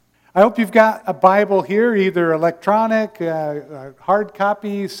I hope you've got a Bible here, either electronic, hard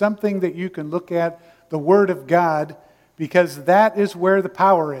copy, something that you can look at, the Word of God, because that is where the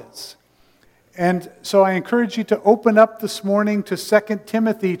power is. And so I encourage you to open up this morning to 2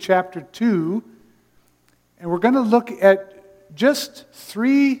 Timothy chapter 2, and we're going to look at just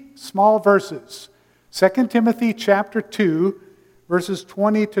 3 small verses. 2 Timothy chapter 2, verses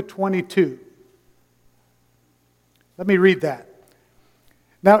 20 to 22. Let me read that.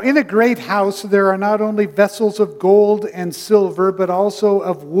 Now, in a great house there are not only vessels of gold and silver, but also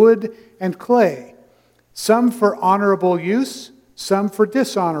of wood and clay, some for honorable use, some for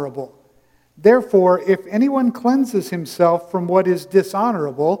dishonorable. Therefore, if anyone cleanses himself from what is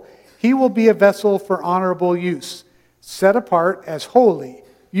dishonorable, he will be a vessel for honorable use, set apart as holy,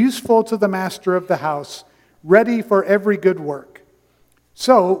 useful to the master of the house, ready for every good work.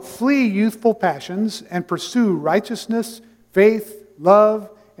 So, flee youthful passions and pursue righteousness, faith, love,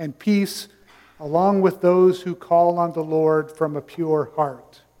 and peace, along with those who call on the Lord from a pure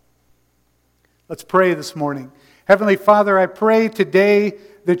heart. Let's pray this morning. Heavenly Father, I pray today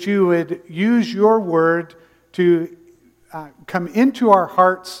that you would use your word to come into our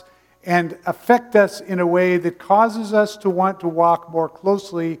hearts and affect us in a way that causes us to want to walk more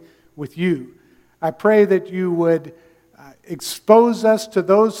closely with you. I pray that you would expose us to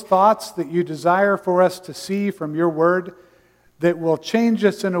those thoughts that you desire for us to see from your word, that will change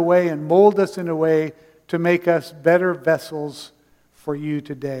us in a way and mold us in a way to make us better vessels for you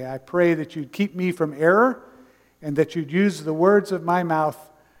today. I pray that you'd keep me from error and that you'd use the words of my mouth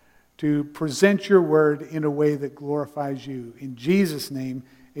to present your word in a way that glorifies you. In Jesus' name,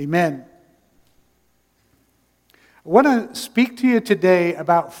 amen. I want to speak to you today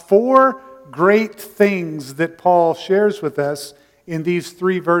about 4 great things that Paul shares with us in these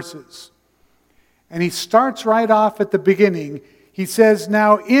 3 verses. And he starts right off at the beginning. He says,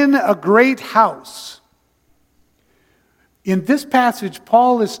 now in a great house. In this passage,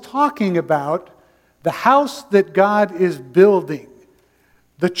 Paul is talking about the house that God is building.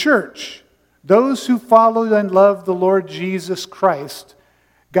 The church, those who follow and love the Lord Jesus Christ,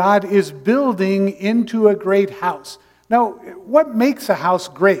 God is building into a great house. Now, what makes a house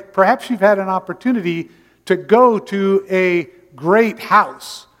great? Perhaps you've had an opportunity to go to a great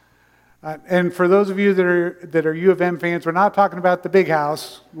house. And for those of you that are U of M fans, we're not talking about the big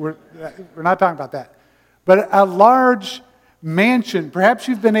house. We're not talking about that. But a large mansion. Perhaps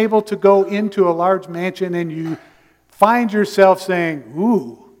you've been able to go into a large mansion and you find yourself saying,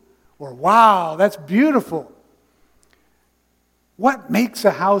 ooh, or wow, that's beautiful. What makes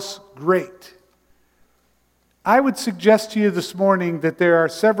a house great? I would suggest to you this morning that there are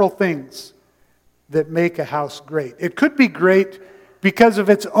several things that make a house great. It could be great because of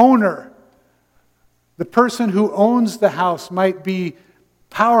its owner. The person who owns the house might be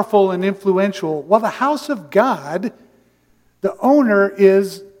powerful and influential. Well, the house of God, the owner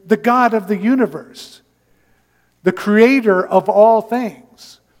is the God of the universe, the creator of all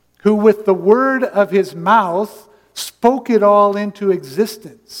things, who with the word of his mouth spoke it all into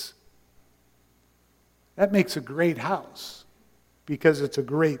existence. That makes a great house because it's a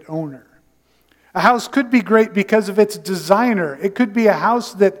great owner. A house could be great because of its designer. It could be a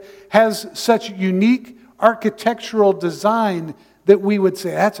house that has such unique architectural design that we would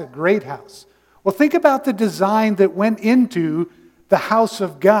say, that's a great house. Well, think about the design that went into the house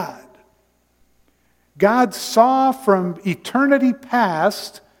of God. God saw from eternity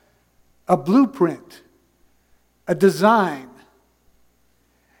past a blueprint, a design.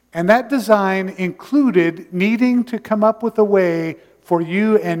 And that design included needing to come up with a way for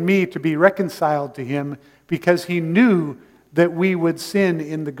you and me to be reconciled to him because he knew that we would sin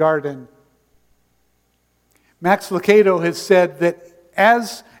in the garden. Max Lucado has said that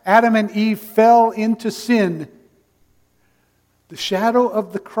as Adam and Eve fell into sin, the shadow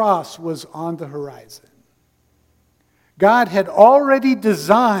of the cross was on the horizon. God had already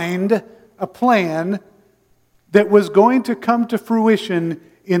designed a plan that was going to come to fruition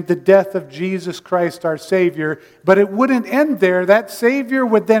in the death of Jesus Christ, our Savior. But it wouldn't end there. That Savior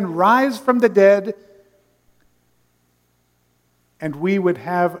would then rise from the dead, and we would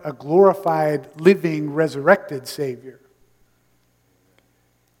have a glorified, living, resurrected Savior.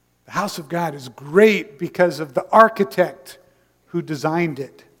 The house of God is great because of the architect who designed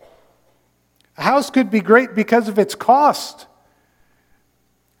it. A house could be great because of its cost.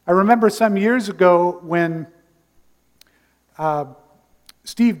 I remember some years ago when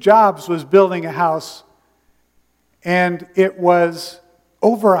Steve Jobs was building a house, and it was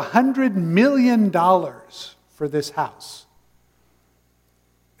over $100 million for this house.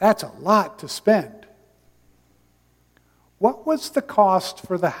 That's a lot to spend. what was the cost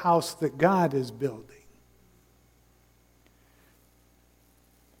for the house that God is building?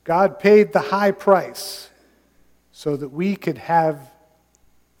 God paid the high price so that we could have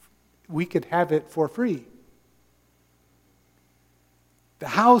it for free. The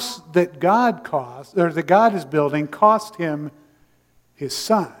house that God is building cost him his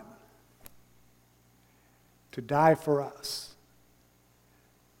son to die for us.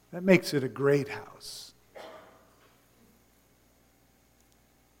 That makes it a great house.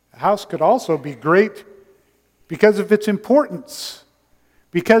 The house could also be great because of its importance,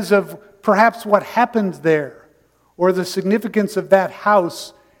 because of perhaps what happened there, or the significance of that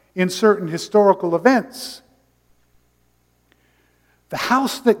house in certain historical events. The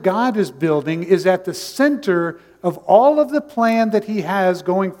house that God is building is at the center of all of the plan that he has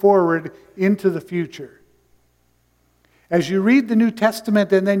going forward into the future. As you read the New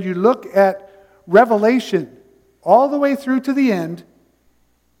Testament and then you look at Revelation all the way through to the end,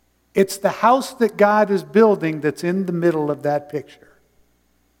 it's the house that God is building that's in the middle of that picture.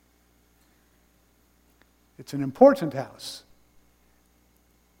 It's an important house,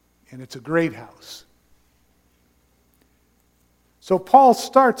 and it's a great house. So Paul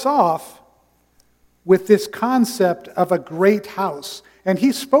starts off with this concept of a great house. And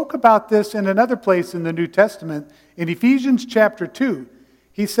he spoke about this in another place in the New Testament. In Ephesians chapter 2,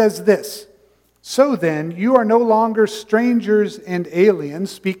 he says this, "So then, you are no longer strangers and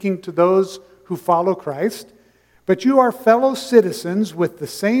aliens," speaking to those who follow Christ, "but you are fellow citizens with the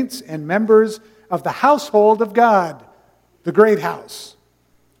saints and members of the household of God," the great house,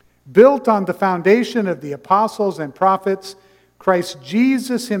 "built on the foundation of the apostles and prophets, Christ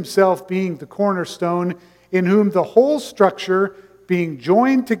Jesus himself being the cornerstone, in whom the whole structure, being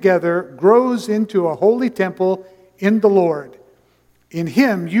joined together, grows into a holy temple in the Lord. In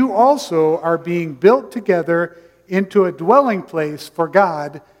him you also are being built together into a dwelling place for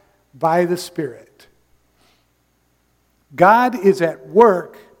God by the Spirit." God is at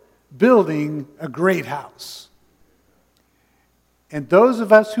work building a great house. And those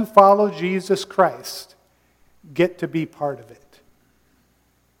of us who follow Jesus Christ get to be part of it.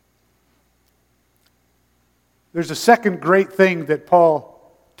 There's a second great thing that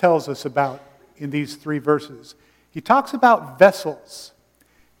Paul tells us about in these 3 verses. He talks about vessels.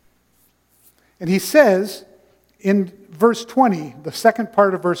 And he says in verse 20, the second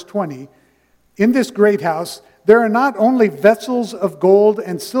part of verse 20, "In this great house, there are not only vessels of gold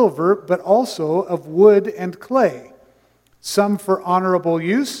and silver, but also of wood and clay, some for honorable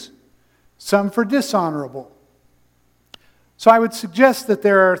use, some for dishonorable." So I would suggest that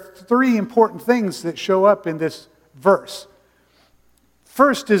there are 3 important things that show up in this verse.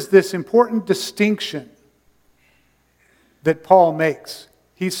 First is this important distinction that Paul makes.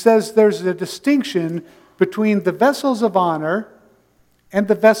 He says there's a distinction between the vessels of honor and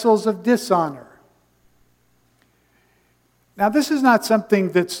the vessels of dishonor. Now, this is not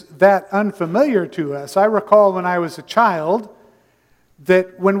something that's that unfamiliar to us. I recall when I was a child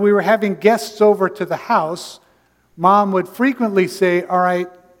that when we were having guests over to the house, Mom would frequently say, "All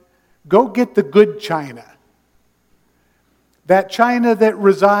right, go get the good china." That china that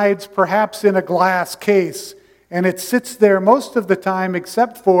resides perhaps in a glass case, and it sits there most of the time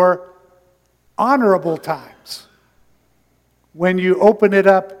except for honorable times, when you open it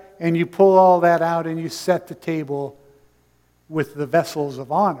up and you pull all that out and you set the table with the vessels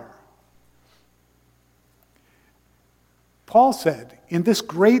of honor. Paul said, in this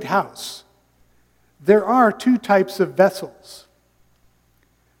great house, there are 2 types of vessels.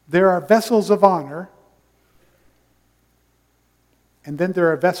 There are vessels of honor, and then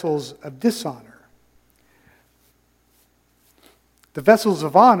there are vessels of dishonor. The vessels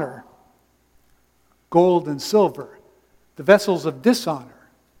of honor, gold and silver. The vessels of dishonor,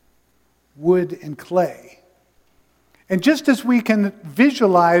 wood and clay. And just as we can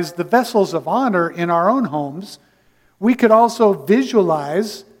visualize the vessels of honor in our own homes, we could also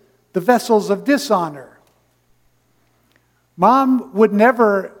visualize the vessels of dishonor. Mom would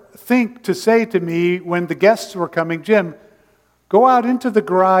never think to say to me when the guests were coming, "Jim, go out into the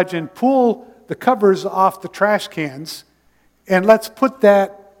garage and pull the covers off the trash cans, and let's put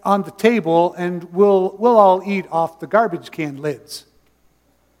that on the table, and we'll all eat off the garbage can lids."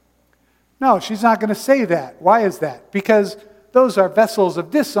 No, she's not going to say that. Why is that? Because those are vessels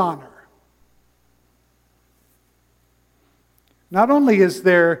of dishonor. Not only is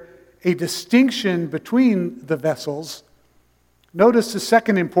there a distinction between the vessels, notice the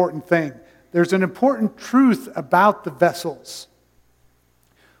second important thing. There's an important truth about the vessels.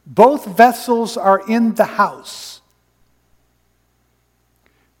 Both vessels are in the house.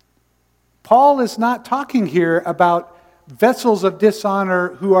 Paul is not talking here about vessels of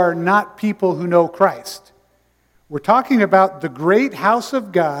dishonor who are not people who know Christ. We're talking about the great house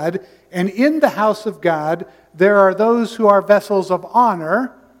of God, and in the house of God, there are those who are vessels of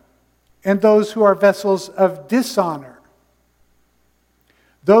honor and those who are vessels of dishonor.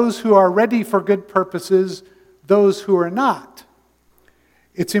 Those who are ready for good purposes, those who are not.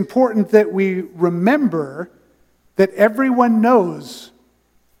 It's important that we remember that everyone knows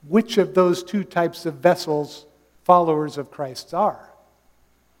which of those two types of vessels followers of Christ are.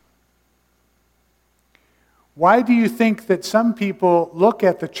 Why do you think that some people look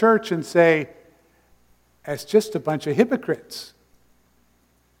at the church and say, it's just a bunch of hypocrites?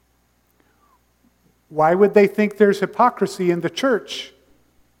 Why would they think there's hypocrisy in the church?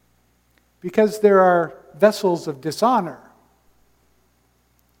 Because there are vessels of dishonor.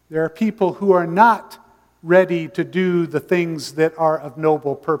 There are people who are not ready to do the things that are of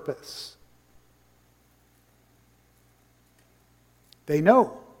noble purpose. They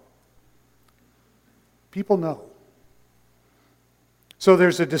know. People know. So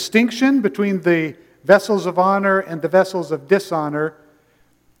there's a distinction between the vessels of honor and the vessels of dishonor.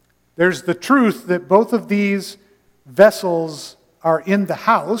 There's the truth that both of these vessels are in the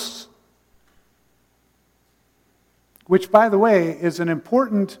house, which, by the way, is an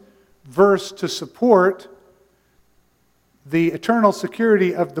important verse to support the eternal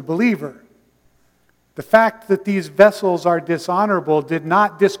security of the believer. The fact that these vessels are dishonorable did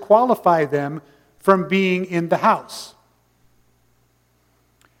not disqualify them from being in the house.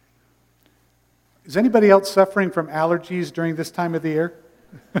 Is anybody else suffering from allergies during this time of the year?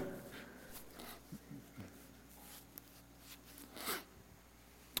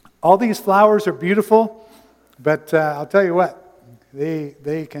 All these flowers are beautiful, but I'll tell you what,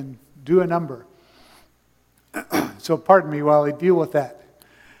 they can do a number. So pardon me while I deal with that.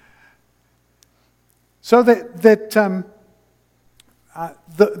 So the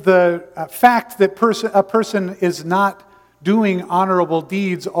fact that a person is not doing honorable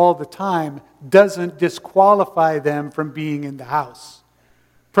deeds all the time doesn't disqualify them from being in the house.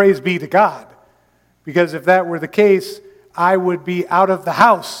 Praise be to God. Because if that were the case, I would be out of the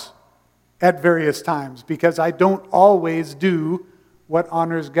house at various times because I don't always do what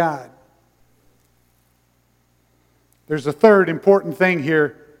honors God. There's a third important thing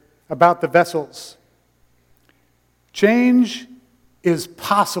here about the vessels. Change is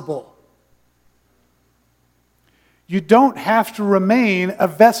possible. You don't have to remain a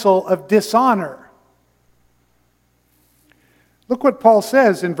vessel of dishonor. Look what Paul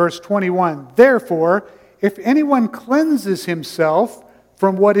says in verse 21. Therefore, if anyone cleanses himself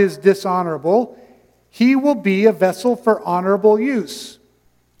from what is dishonorable, he will be a vessel for honorable use,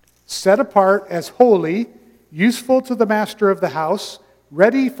 set apart as holy, useful to the master of the house,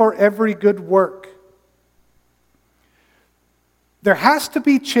 ready for every good work. There has to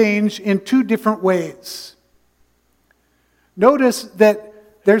be change in two different ways. Notice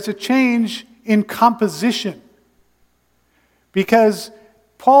that there's a change in composition, because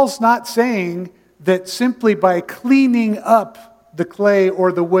Paul's not saying that simply by cleaning up the clay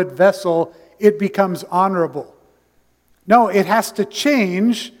or the wood vessel, it becomes honorable. No, it has to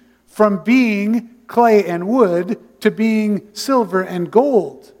change from being clay and wood to being silver and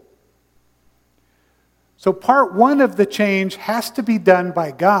gold. So part one of the change has to be done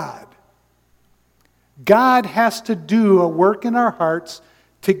by God. God has to do a work in our hearts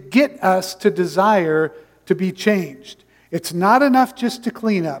to get us to desire to be changed. It's not enough just to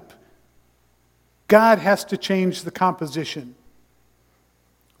clean up. God has to change the composition.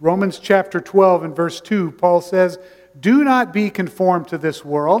 Romans chapter 12 and verse 2, Paul says, "Do not be conformed to this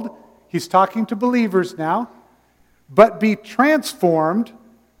world." He's talking to believers now. "But be transformed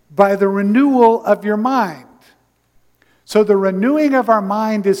by the renewal of your mind." So the renewing of our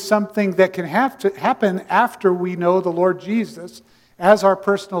mind is something that can have to happen after we know the Lord Jesus as our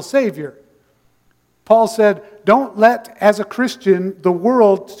personal Savior. Paul said, don't let, as a Christian, the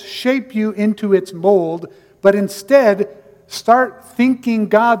world shape you into its mold, but instead start thinking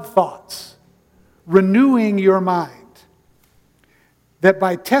God thoughts, renewing your mind, that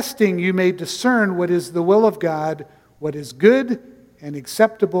by testing you may discern what is the will of God, what is good and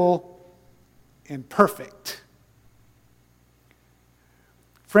acceptable and perfect.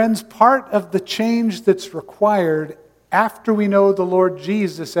 Friends, part of the change that's required after we know the Lord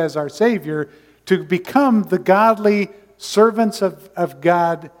Jesus as our Savior to become the godly servants of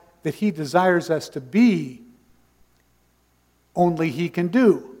God that He desires us to be, only He can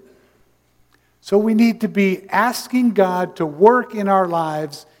do. So we need to be asking God to work in our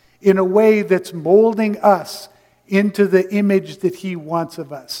lives in a way that's molding us into the image that He wants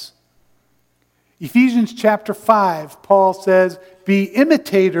of us. Ephesians chapter 5, Paul says, be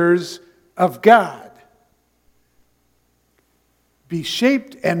imitators of God. Be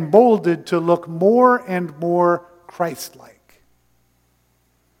shaped and molded to look more and more Christ-like.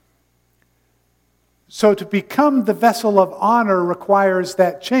 So to become the vessel of honor requires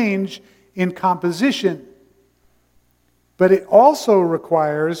that change in composition. But it also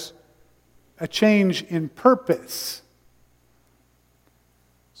requires a change in purpose.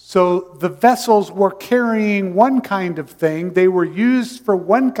 So the vessels were carrying one kind of thing. They were used for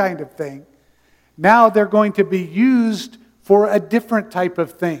one kind of thing. Now they're going to be used for a different type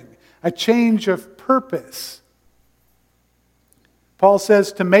of thing, a change of purpose. Paul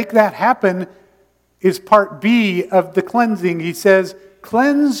says to make that happen is part B of the cleansing. He says,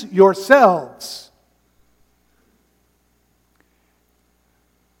 cleanse yourselves.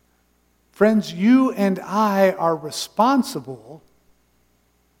 Friends, you and I are responsible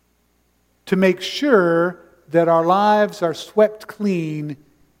to make sure that our lives are swept clean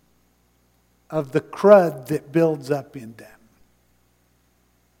of the crud that builds up in them.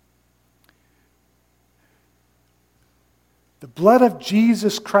 The blood of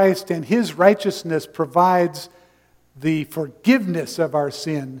Jesus Christ and His righteousness provides the forgiveness of our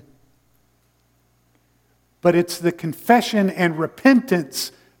sin. But it's the confession and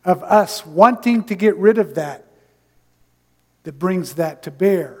repentance of us wanting to get rid of that that brings that to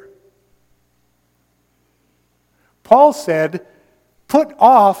bear. Paul said, put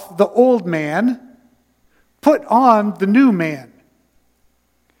off the old man, put on the new man.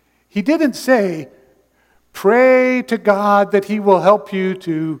 He didn't say, pray to God that He will help you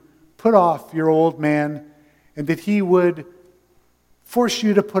to put off your old man and that He would force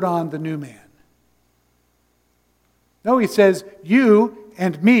you to put on the new man. No, he says, you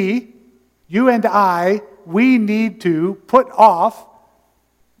and me, you and I, we need to put off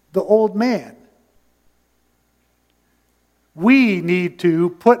the old man. We need to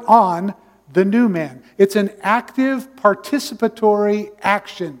put on the new man. It's an active, participatory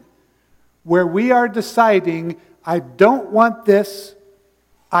action where we are deciding, I don't want this,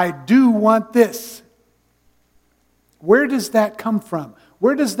 I do want this. Where does that come from?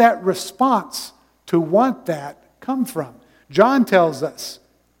 Where does that response to want that come from? John tells us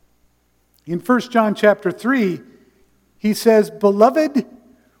in 1 John chapter 3, he says, beloved,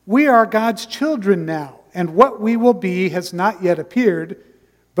 we are God's children now, and what we will be has not yet appeared,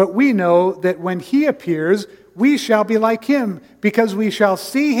 but we know that when He appears, we shall be like Him, because we shall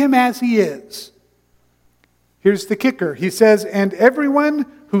see Him as He is. Here's the kicker. He says, and everyone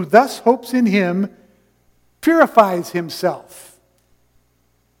who thus hopes in Him purifies himself,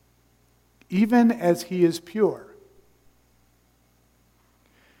 even as He is pure.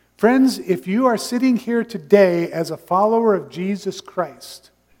 Friends, if you are sitting here today as a follower of Jesus Christ,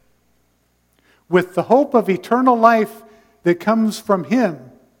 with the hope of eternal life that comes from Him,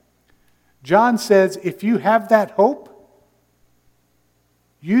 John says, if you have that hope,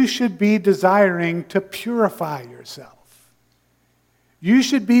 you should be desiring to purify yourself. You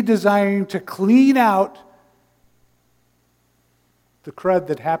should be desiring to clean out the crud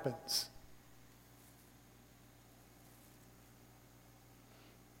that happens.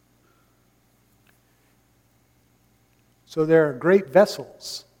 So there are great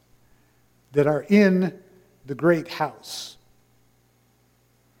vessels that are in the great house.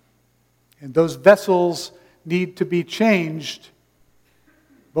 And those vessels need to be changed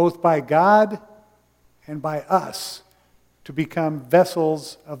both by God and by us to become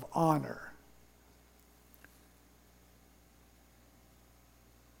vessels of honor.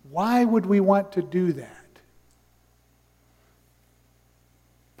 Why would we want to do that?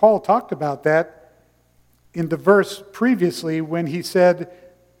 Paul talked about that in the verse previously when he said,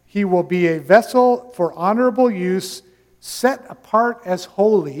 he will be a vessel for honorable use, set apart as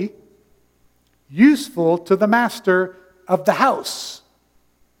holy, useful to the master of the house.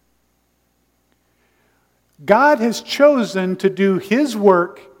 God has chosen to do His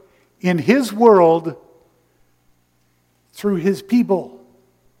work in His world through His people.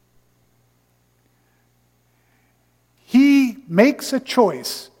 He makes a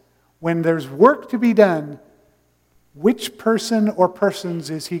choice when there's work to be done. Which person or persons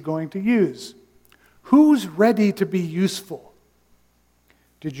is He going to use? Who's ready to be useful?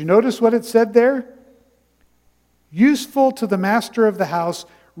 Did you notice what it said there? Useful to the master of the house,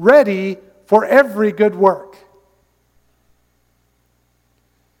 ready for every good work.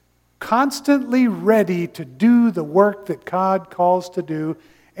 Constantly ready to do the work that God calls to do.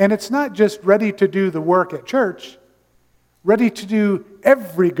 And it's not just ready to do the work at church, ready to do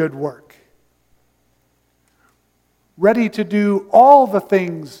every good work. Ready to do all the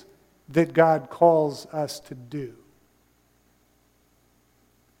things that God calls us to do.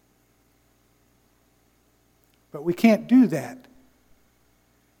 But we can't do that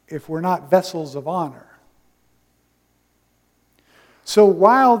if we're not vessels of honor. So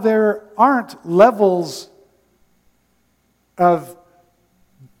while there aren't levels of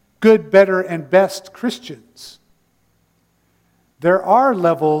good, better, and best Christians, there are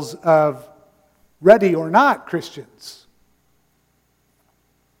levels of ready or not Christians.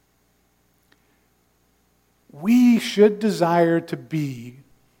 We should desire to be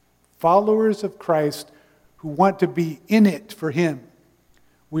followers of Christ who want to be in it for Him.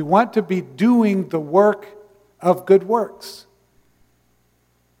 We want to be doing the work of good works.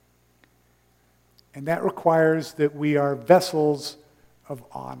 And that requires that we are vessels of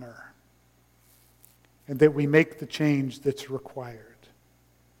honor and that we make the change that's required.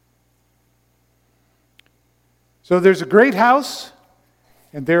 So there's a great house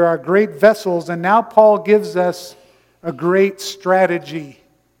and there are great vessels, and now Paul gives us a great strategy.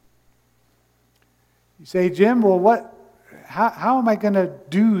 You say, Jim, well, how am I going to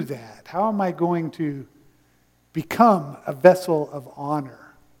do that? How am I going to become a vessel of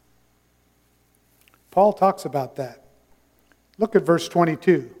honor? Paul talks about that. Look at verse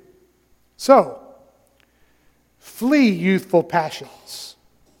 22. So, flee youthful passions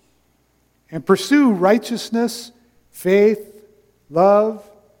and pursue righteousness, faith, love,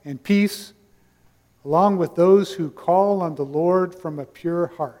 and peace, along with those who call on the Lord from a pure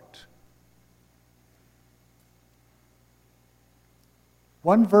heart.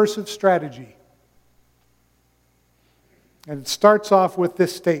 One verse of strategy. And it starts off with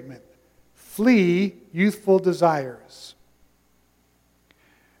this statement: flee youthful desires.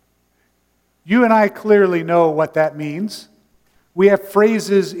 You and I clearly know what that means. We have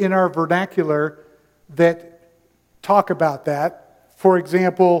phrases in our vernacular that talk about that. For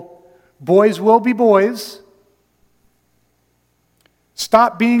example, boys will be boys.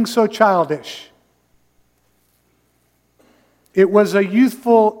 Stop being so childish. It was a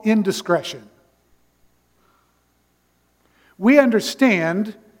youthful indiscretion. We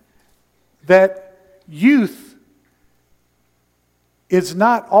understand that youth is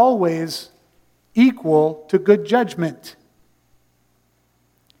not always equal to good judgment.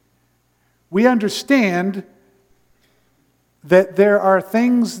 We understand that there are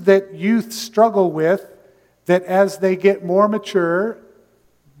things that youth struggle with that as they get more mature,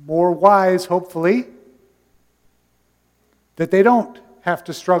 more wise, hopefully, that they don't have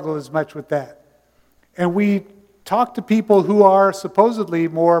to struggle as much with that. And we talk to people who are supposedly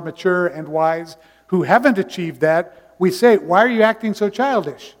more mature and wise, who haven't achieved that. We say, why are you acting so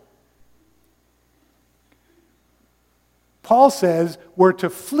childish? Paul says we're to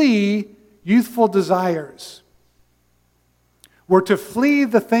flee youthful desires. We're to flee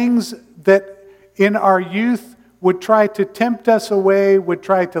the things that in our youth would try to tempt us away, would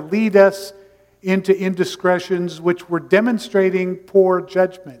try to lead us into indiscretions, which were demonstrating poor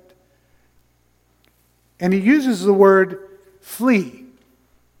judgment. And he uses the word flee.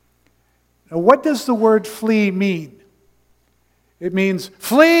 Now, what does the word flee mean? It means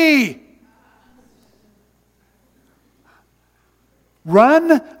flee!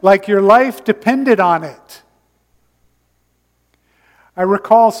 Run like your life depended on it. I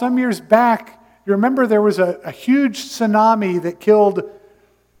recall some years back, you remember there was a huge tsunami that killed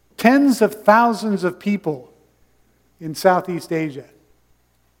tens of thousands of people in Southeast Asia.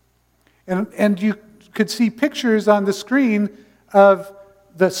 And you could see pictures on the screen of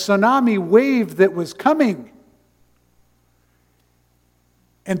the tsunami wave that was coming.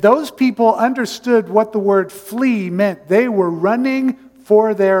 And those people understood what the word flee meant. They were running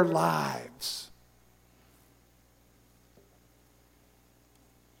for their lives.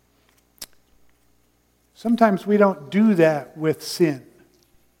 Sometimes we don't do that with sin.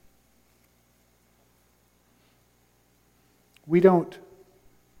 We don't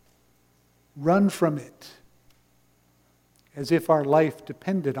run from it as if our life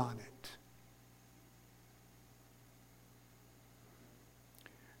depended on it.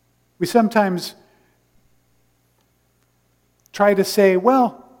 We sometimes try to say,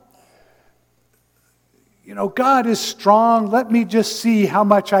 well, God is strong. Let me just see how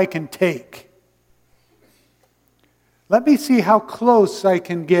much I can take. Let me see how close I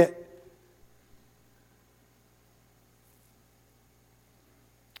can get.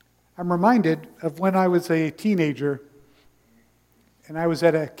 I'm reminded of when I was a teenager and I was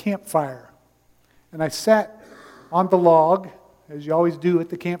at a campfire. And I sat on the log, as you always do at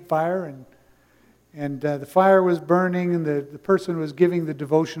the campfire, and the fire was burning and the person was giving the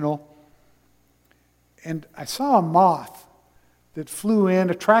devotional. And I saw a moth that flew in,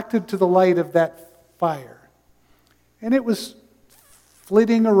 attracted to the light of that fire. And it was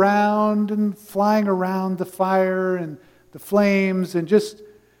flitting around and flying around the fire and the flames and just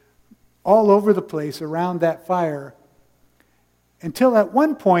all over the place around that fire, until at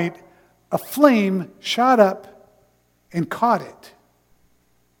one point a flame shot up and caught it.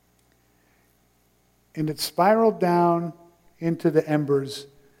 And it spiraled down into the embers,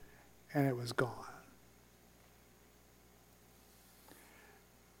 and it was gone.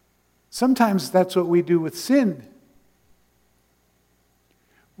 Sometimes that's what we do with sin.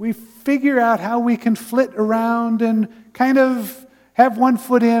 We figure out how we can flit around and kind of have one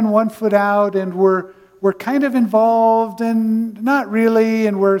foot in, one foot out, and we're kind of involved and not really,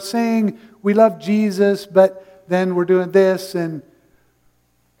 and we're saying we love Jesus, but then we're doing this, and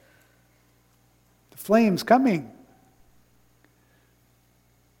the flame's coming.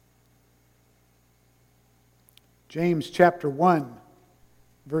 James chapter 1,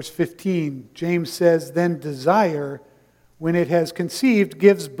 verse 15, James says, "Then desire, when it has conceived,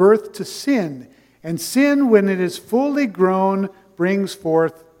 gives birth to sin, and sin, when it is fully grown, brings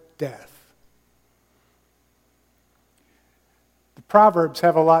forth death." The Proverbs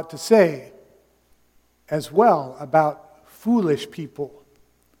have a lot to say as well about foolish people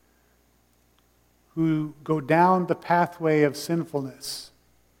who go down the pathway of sinfulness.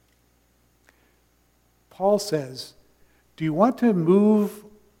 Paul says, do you want to move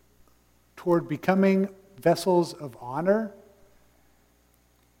toward becoming vessels of honor?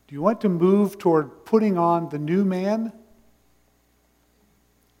 Do you want to move toward putting on the new man?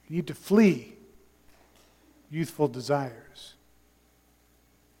 You need to flee youthful desires.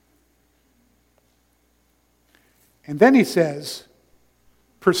 And then he says,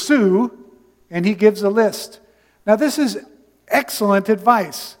 pursue, and he gives a list. Now this is excellent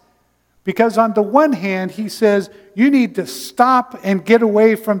advice, because on the one hand he says, you need to stop and get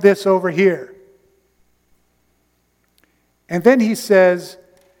away from this over here. And then he says,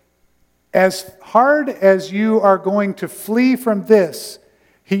 as hard as you are going to flee from this,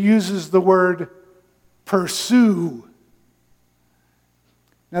 he uses the word pursue.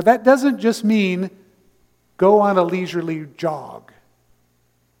 Now that doesn't just mean go on a leisurely jog.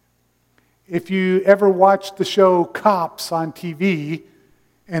 If you ever watch the show Cops on TV,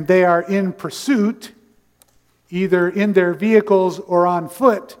 and they are in pursuit, either in their vehicles or on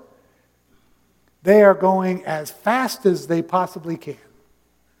foot, they are going as fast as they possibly can.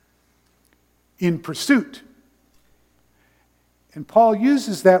 In pursuit. And Paul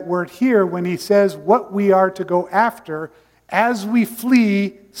uses that word here when he says what we are to go after as we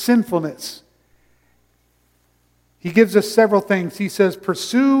flee sinfulness. He gives us several things. He says,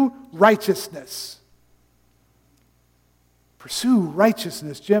 pursue righteousness. Pursue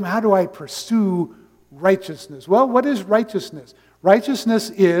righteousness. Jim, how do I pursue righteousness? Well, what is righteousness?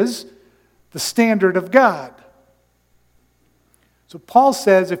 Righteousness is the standard of God. So Paul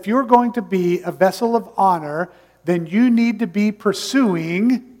says if you're going to be a vessel of honor, then you need to be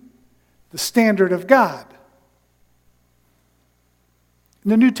pursuing the standard of God.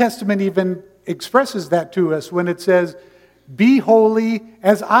 And the New Testament even expresses that to us when it says, be holy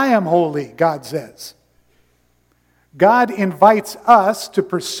as I am holy, God says. God invites us to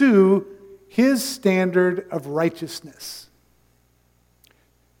pursue His standard of righteousness.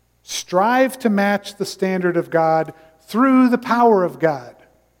 Strive to match the standard of God through the power of God.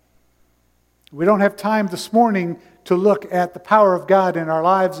 We don't have time this morning to look at the power of God in our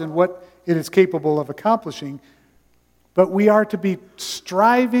lives and what it is capable of accomplishing, but we are to be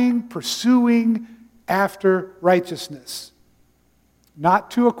striving, pursuing after righteousness,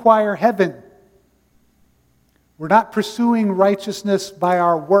 not to acquire heaven. We're not pursuing righteousness by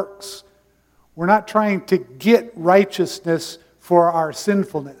our works. We're not trying to get righteousness for our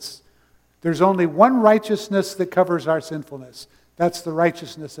sinfulness. There's only one righteousness that covers our sinfulness. That's the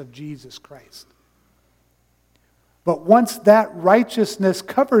righteousness of Jesus Christ. But once that righteousness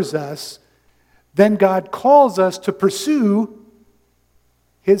covers us, then God calls us to pursue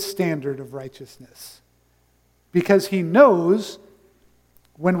His standard of righteousness. Because He knows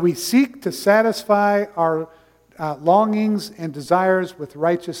when we seek to satisfy our longings and desires with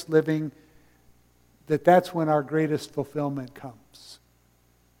righteous living, that's when our greatest fulfillment comes.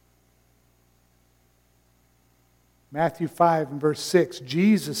 Matthew 5 and verse 6,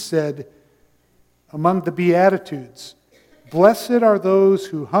 Jesus said, among the Beatitudes, blessed are those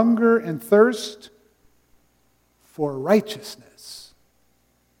who hunger and thirst for righteousness,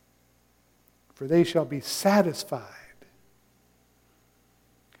 for they shall be satisfied.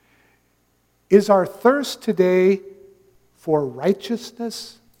 Is our thirst today for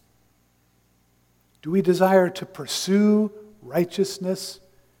righteousness? Do we desire to pursue righteousness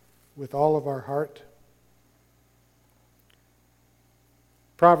with all of our heart?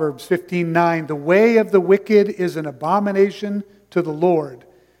 Proverbs 15:9, the way of the wicked is an abomination to the Lord,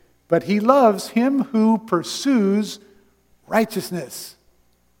 but he loves him who pursues righteousness.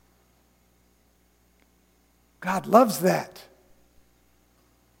 God loves that.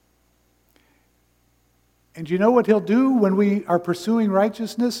 And you know what he'll do when we are pursuing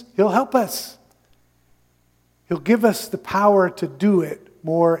righteousness? He'll help us. He'll give us the power to do it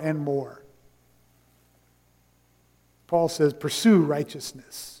more and more. Paul says, pursue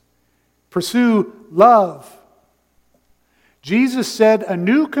righteousness. Pursue love. Jesus said, a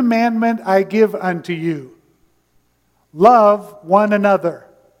new commandment I give unto you. Love one another.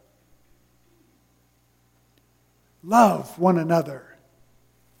 Love one another.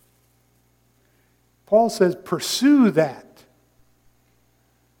 Paul says, pursue that.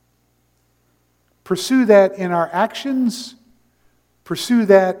 Pursue that in our actions. Pursue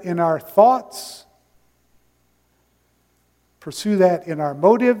that in our thoughts. Pursue that in our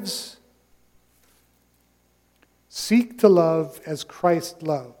motives. Seek to love as Christ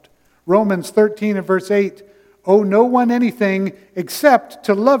loved. Romans 13 and verse 8, owe no one anything except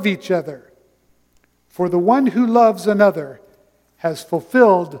to love each other. For the one who loves another has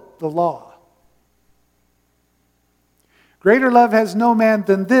fulfilled the law. Greater love has no man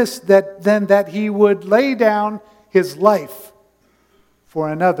than this, than that he would lay down his life for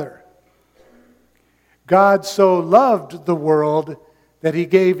another. God so loved the world that he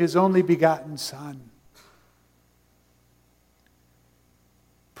gave his only begotten Son.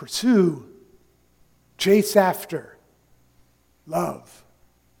 Pursue, chase after, love.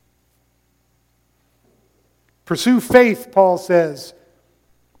 Pursue faith, Paul says.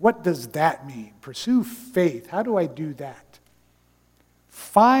 What does that mean? Pursue faith. How do I do that?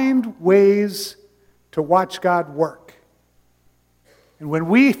 Find ways to watch God work. And when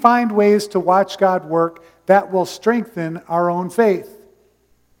we find ways to watch God work, that will strengthen our own faith.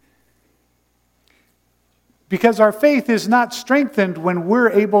 Because our faith is not strengthened when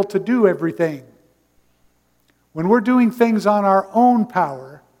we're able to do everything. When we're doing things on our own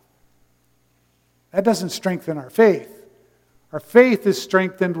power, that doesn't strengthen our faith. Our faith is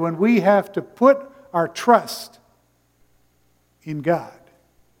strengthened when we have to put our trust in God.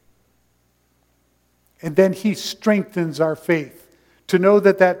 And then he strengthens our faith to know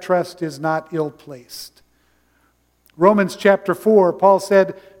that that trust is not ill-placed. Romans chapter 4, Paul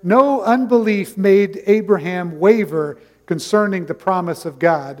said, no unbelief made Abraham waver concerning the promise of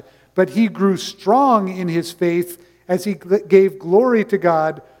God, but he grew strong in his faith as he gave glory to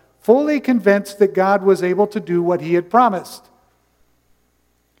God, fully convinced that God was able to do what he had promised.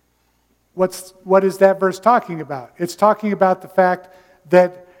 What is that verse talking about? It's talking about the fact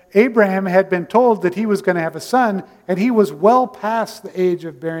that Abraham had been told that he was going to have a son, and he was well past the age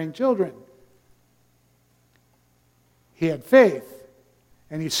of bearing children. He had faith,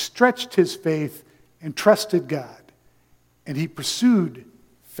 and he stretched his faith and trusted God, and he pursued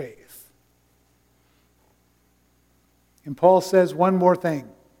faith. And Paul says one more thing.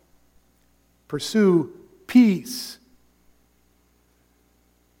 Pursue peace.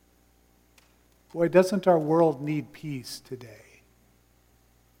 Boy, doesn't our world need peace today?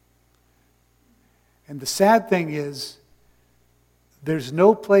 And the sad thing is, there's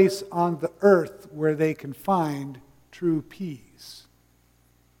no place on the earth where they can find true peace.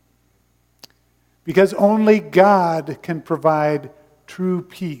 Because only God can provide true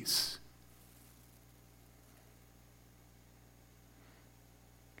peace.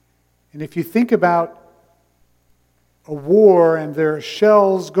 And if you think about a war and there are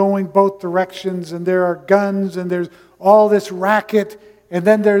shells going both directions and there are guns and there's all this racket and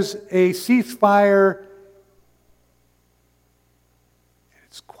then there's a ceasefire and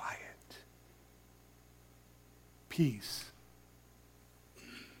it's quiet. Peace.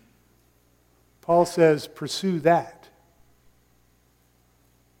 Paul says, pursue that.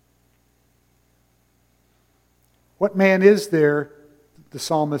 What man is there, the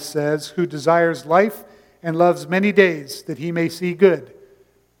psalmist says, who desires life and loves many days that he may see good?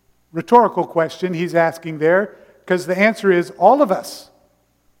 Rhetorical question he's asking there, because the answer is all of us.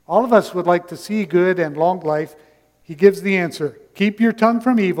 All of us would like to see good and long life. He gives the answer. Keep your tongue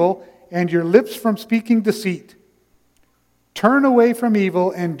from evil and your lips from speaking deceit. Turn away from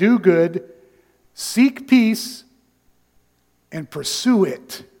evil and do good. Seek peace and pursue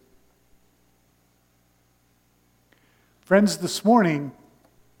it. Friends, this morning,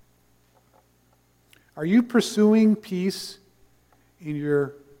 are you pursuing peace in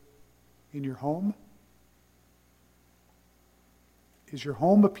your home? Is your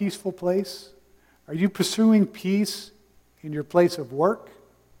home a peaceful place? Are you pursuing peace in your place of work?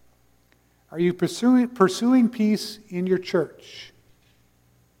 Are you pursuing peace in your church?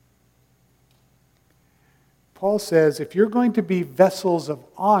 Paul says if you're going to be vessels of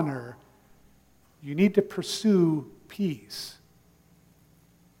honor, you need to pursue peace.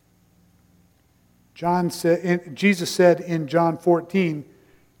 Jesus said in John 14,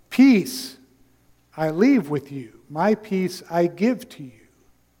 "Peace I leave with you, my peace I give to you.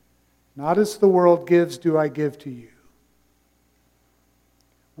 Not as the world gives do I give to you."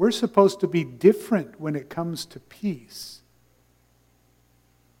 We're supposed to be different when it comes to peace.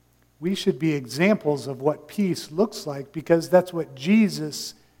 We should be examples of what peace looks like because that's what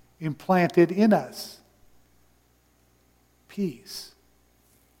Jesus implanted in us. Peace.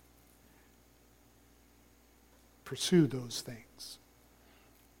 Pursue those things.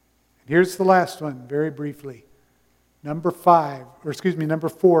 And here's the last one, very briefly. Number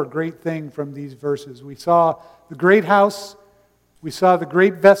 4, great thing from these verses. We saw the great house, we saw the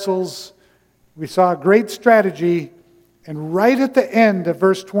great vessels, we saw a great strategy, and right at the end of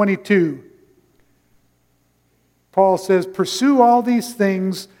verse 22, Paul says, "Pursue all these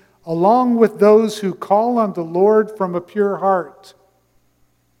things along with those who call on the Lord from a pure heart."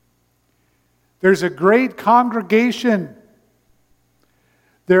 There's a great congregation.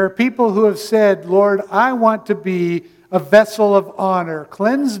 There are people who have said, "Lord, I want to be a vessel of honor.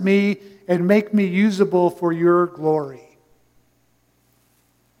 Cleanse me and make me usable for your glory."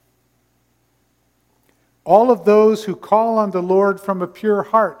 All of those who call on the Lord from a pure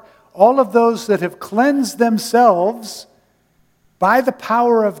heart, all of those that have cleansed themselves by the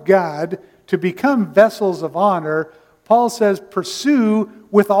power of God to become vessels of honor, Paul says, pursue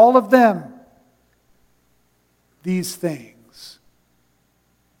with all of them these things.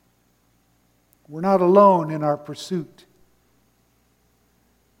 We're not alone in our pursuit.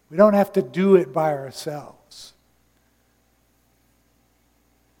 We don't have to do it by ourselves.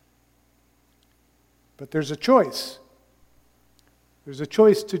 But there's a choice. There's a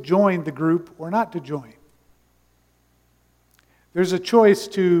choice to join the group or not to join. There's a choice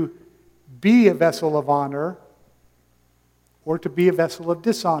to be a vessel of honor or to be a vessel of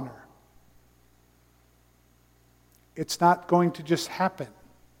dishonor. It's not going to just happen.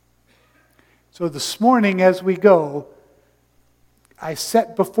 So this morning as we go, I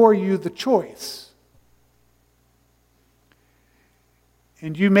set before you the choice.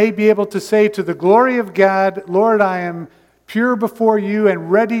 And you may be able to say to the glory of God, "Lord, I am pure before you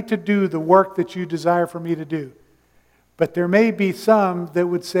and ready to do the work that you desire for me to do." But there may be some that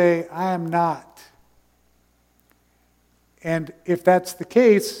would say, "I am not." And if that's the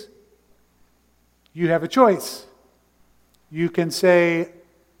case, you have a choice. You can say,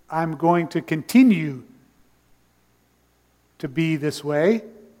 "I'm going to continue to be this way,"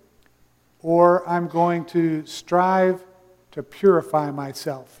 or "I'm going to strive to purify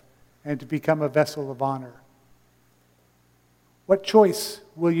myself and to become a vessel of honor." What choice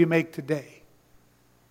will you make today?